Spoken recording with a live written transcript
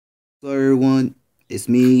Hello everyone, it's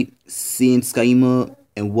me, CN.TSUKAIMA,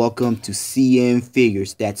 and welcome to CN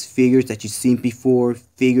Figures. That's figures that you've seen before,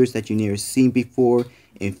 figures that you never seen before,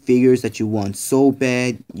 and figures that you want so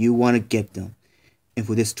bad you want to get them. And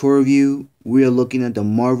for this tour review, we are looking at the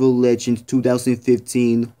Marvel Legends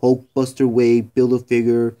 2015 Hulkbuster Wave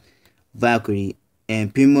Build-A-Figure Valkyrie.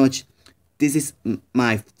 And pretty much, this is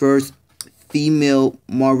my first female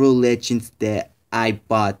Marvel Legends that I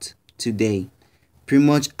bought today. Pretty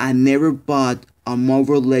much, I never bought a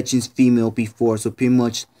Marvel Legends female before, so pretty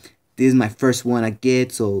much this is my first one I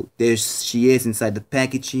get. So she is inside the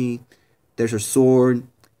packaging. There's her sword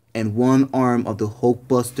and one arm of the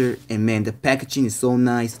Hulkbuster, and man, the packaging is so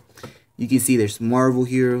nice. You can see there's Marvel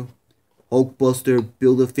here, Hulkbuster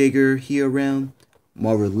Build-A-Figure here around,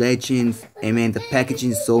 Marvel Legends, and man, the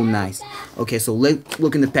packaging is so nice. Okay, so let's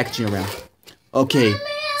look in the packaging around. Okay,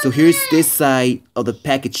 so here's this side of the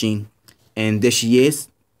packaging. And there she is.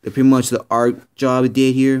 Pretty much the art job it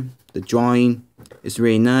did here. The drawing is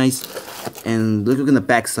really nice. And look in the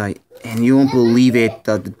back side. And you won't believe it,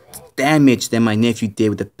 the damage that my nephew did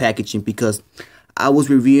with the packaging. Because I was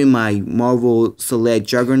reviewing my Marvel Select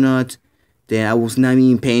Juggernaut. Then I was not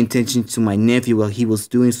even paying attention to my nephew while he was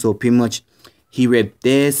doing so. Pretty much he ripped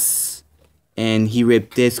this. And he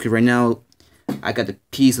ripped this. Because right now I got the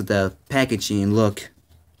piece of the packaging. And look.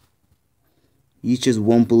 You just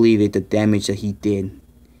won't believe it, the damage that he did.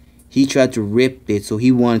 He tried to rip it, so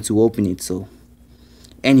he wanted to open it. So,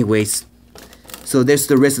 anyways, so there's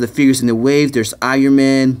the rest of the figures in the wave. There's Iron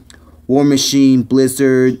Man, War Machine,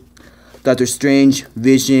 Blizzard, Doctor Strange,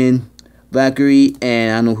 Vision, Valkyrie,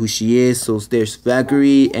 and I don't know who she is. So there's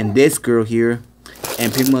Valkyrie and this girl here,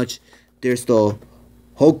 and pretty much there's the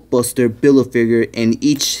Hulkbuster Build-A-Figure, and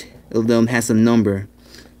each of them has a number.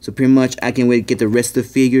 So pretty much I can't wait to get the rest of the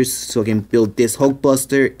figures so I can build this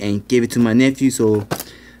Hulkbuster and give it to my nephew. So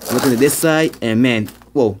looking at this side, and man,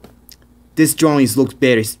 whoa, this drawing looks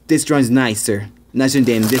better. This drawing is nicer. Nicer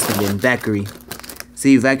than this one, than Valkyrie.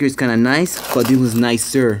 See, Valkyrie is kind of nice, but this one's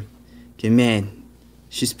nicer. Okay, man,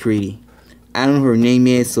 she's pretty. I don't know her name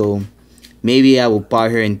is, so maybe I will buy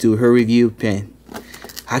her and do her review. Pen.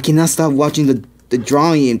 I cannot stop watching the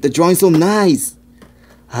drawing. The drawing's so nice.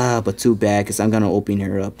 But too bad, because I'm going to open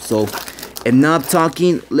her up. So, enough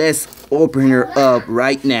talking, let's open her up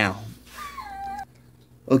right now.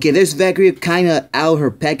 Okay, there's Valkyrie kind of out of her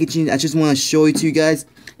packaging. I just want to show it to you guys.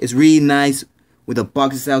 It's really nice with the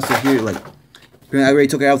boxes out. So here, like, I already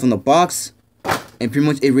took her out from the box. And pretty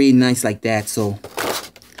much it's really nice like that. So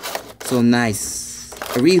nice.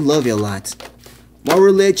 I really love it a lot.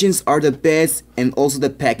 Marvel Legends are the best, and also the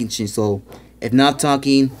packaging. So, if not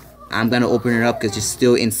talking, I'm gonna open it up because it's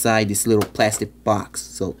still inside this little plastic box.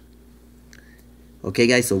 So, okay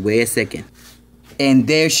guys, so wait a second. And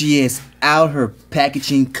there she is, out her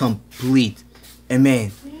packaging complete. And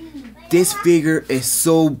man, this figure is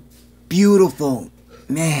so beautiful.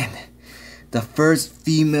 Man, the first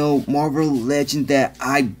female Marvel Legend that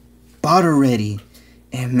I bought already.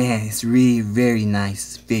 And man, it's really very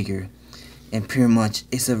nice figure. And pretty much,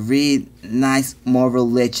 it's a really nice Marvel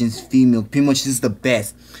Legends female. Pretty much, this is the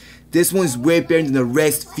best. This one is way better than the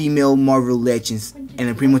rest female Marvel Legends,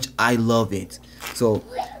 and pretty much I love it. So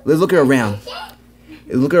let's look her around.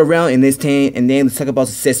 Look her around in this tank, and then let's talk about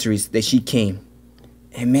the accessories that she came.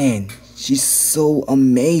 And man, she's so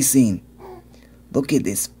amazing. Look at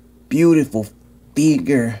this beautiful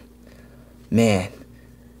figure. Man,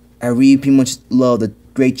 I really pretty much love the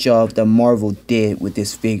great job that Marvel did with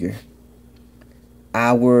this figure.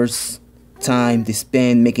 Hours, time they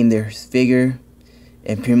spend making their figure.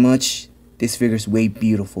 And pretty much, this figure is way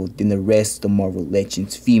beautiful than the rest of the Marvel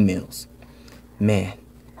Legends females. Man.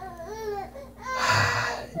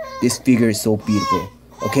 This figure is so beautiful.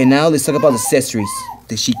 Okay, now let's talk about the accessories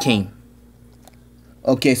that she came.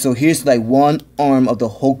 Okay, so here's like one arm of the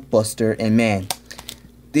Hulkbuster. And man,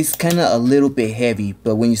 this is kind of a little bit heavy.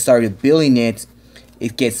 But when you started building it,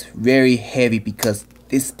 it gets very heavy because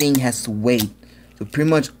this thing has weight. So pretty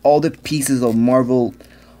much all the pieces of Marvel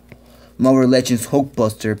Legends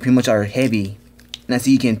Hulkbuster pretty much are heavy. And as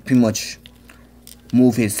you can pretty much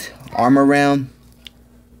move his arm around.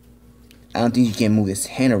 I don't think you can move his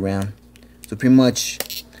hand around. So pretty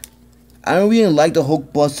much, I don't really like the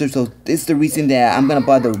Hulkbuster. So this is the reason that I'm going to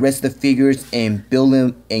buy the rest of the figures and build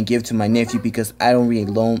them and give to my nephew. Because I don't really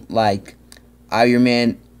like Iron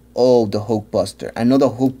Man or the Hulkbuster. I know the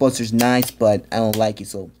Hulkbuster is nice, but I don't like it.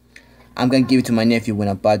 So I'm going to give it to my nephew when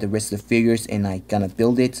I buy the rest of the figures and I'm going to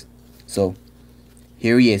build it. So,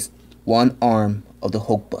 here he is, one arm of the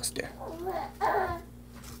Hulkbuster.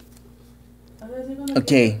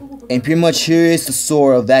 Okay, and pretty much here is the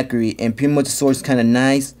sword of Valkyrie, and pretty much the sword is kind of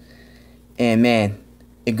nice. And man,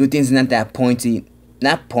 a good thing is not that pointy.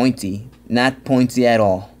 Not pointy at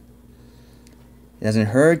all. It doesn't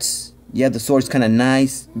hurt. Yeah, the sword's kind of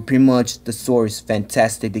nice. Pretty much the sword is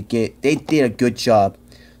fantastic. They did a good job.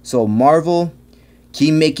 So Marvel,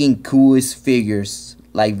 keep making coolest figures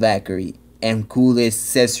like Valkyrie and coolest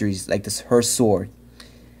accessories like her sword.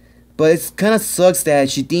 But it kind of sucks that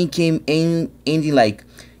she didn't came anything like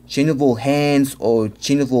changeable hands or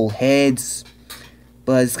changeable heads.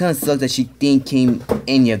 But it's kind of sucks that she didn't came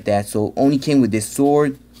any of that. So only came with this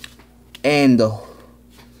sword and the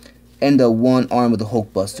one arm with the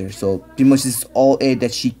Hulkbuster. So pretty much this is all it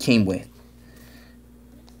that she came with.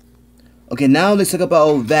 Okay, now let's talk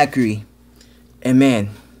about Valkyrie. And man,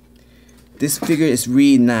 this figure is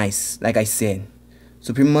really nice, like I said.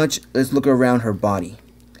 So pretty much, let's look around her body.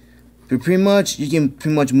 But pretty much, you can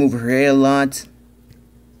pretty much move her hair a lot.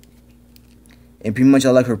 And pretty much I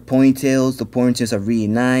like her ponytails. The ponytails are really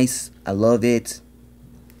nice. I love it.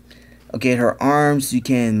 Okay, her arms, you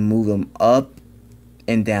can move them up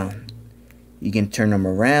and down. You can turn them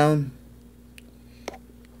around.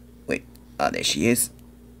 Wait, there she is.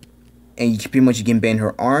 And you can bend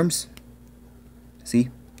her arms. See?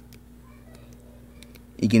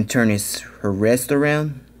 You can turn her wrist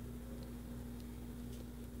around.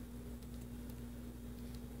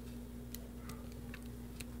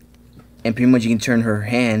 And pretty much you can turn her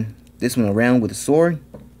hand, this one, around with a sword.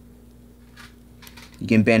 You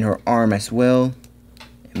can bend her arm as well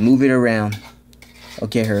and move it around.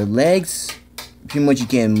 Okay, her legs, pretty much you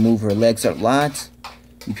can move her legs a lot.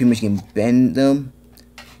 You pretty much can bend them.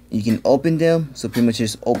 You can open them, so pretty much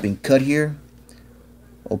just open cut here.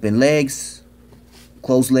 Open legs,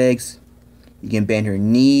 close legs. You can bend her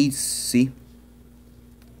knees, see?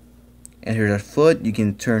 And her foot, you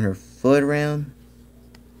can turn her foot around.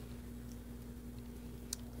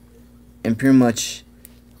 And pretty much,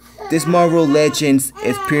 this Marvel Legends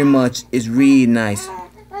is really nice.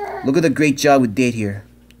 Look at the great job we did here.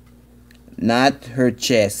 Not her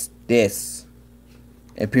chest, this.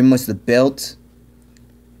 And pretty much the belt.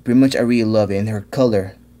 Pretty much I really love it. And her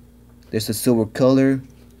color. There's a silver color.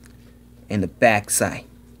 And the back side.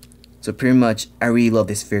 So pretty much I really love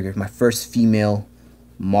this figure. My first female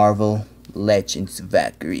Marvel Legends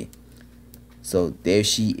Valkyrie. So there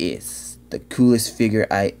she is. The coolest figure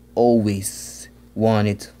I always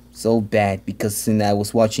wanted so bad, because when I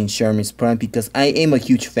was watching Sherman's Prime, because I am a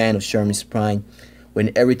huge fan of Sherman's Prime,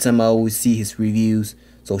 when every time I always see his reviews.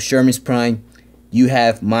 So Sherman's Prime, you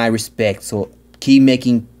have my respect. So keep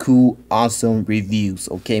making cool, awesome reviews,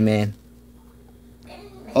 okay, man?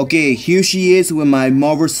 Okay, here she is with my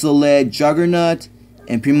Marvel Select Juggernaut,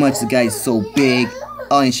 and pretty much the guy is so big.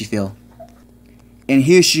 Oh, and she fell. And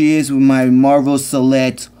here she is with my Marvel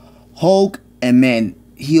Select Hulk, and man,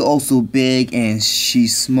 he also big and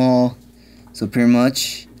she's small. So pretty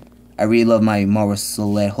much I really love my Marvel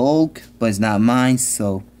Select Hulk, but it's not mine,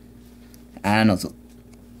 so I don't know, so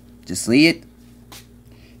just leave it.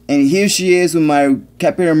 And here she is with my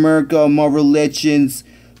Captain America Marvel Legends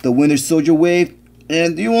the Winter Soldier wave,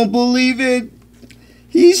 and you won't believe it,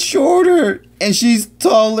 he's shorter and she's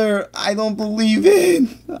taller. I don't believe it.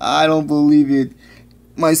 I don't believe it.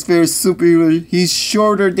 My favorite superhero, he's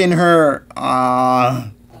shorter than her.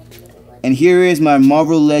 And here is my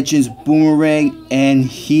Marvel Legends Boomerang, and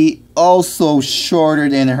he also shorter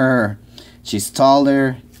than her. She's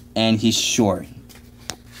taller and he's short.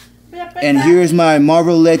 And here is my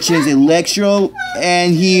Marvel Legends Electro,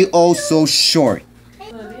 and he also short.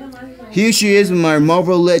 Here she is with my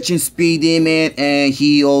Marvel Legends Speed Demon, and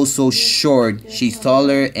he also short. She's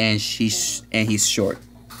taller and he's short.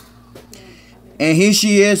 And here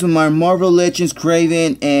she is with my Marvel Legends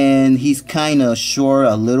Kraven, and he's kind of short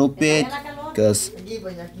a little bit, because,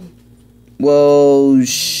 well,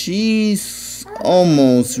 she's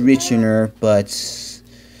almost reaching her, but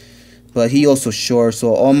he also short.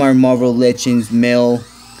 So all my Marvel Legends male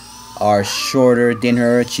are shorter than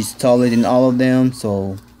her. She's taller than all of them,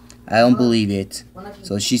 so I don't believe it.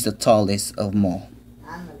 So she's the tallest of them all.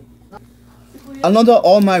 Another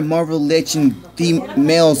all my Marvel Legend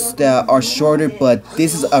males that are shorter, but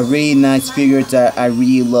this is a really nice figure that I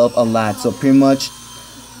really love a lot. So pretty much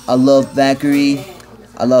I love Valkyrie.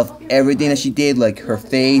 I love everything that she did, like her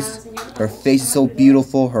face. Her face is so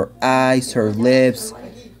beautiful, her eyes, her lips.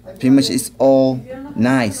 Pretty much it's all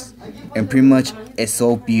nice, and pretty much it's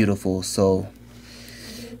so beautiful. So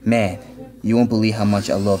man, you won't believe how much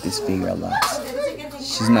I love this figure a lot.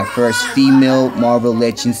 She's my first female Marvel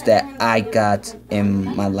Legends that I got in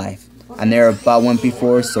my life. I never bought one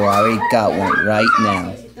before, so I already got one right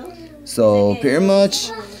now. So pretty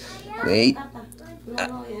much, wait.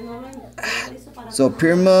 So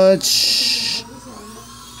pretty much,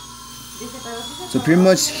 So pretty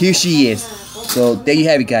much here she is. So there you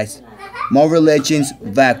have it, guys. Marvel Legends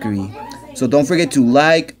Valkyrie. So don't forget to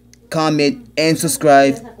like, comment, and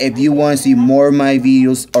subscribe if you want to see more of my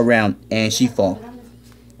videos around. And she fall.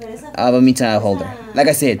 Meantime, I'll hold her. Like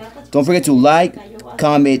I said, don't forget to like,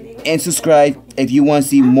 comment, and subscribe if you want to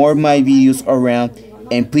see more of my videos around.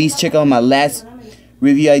 And please check out my last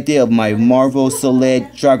review I did of my Marvel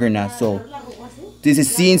Select Juggernaut. So this is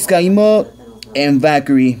CN.TSUKAIMA and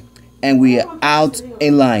Valkyrie, and we are out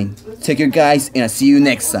in line. Take care, guys, and I'll see you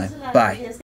next time. Bye.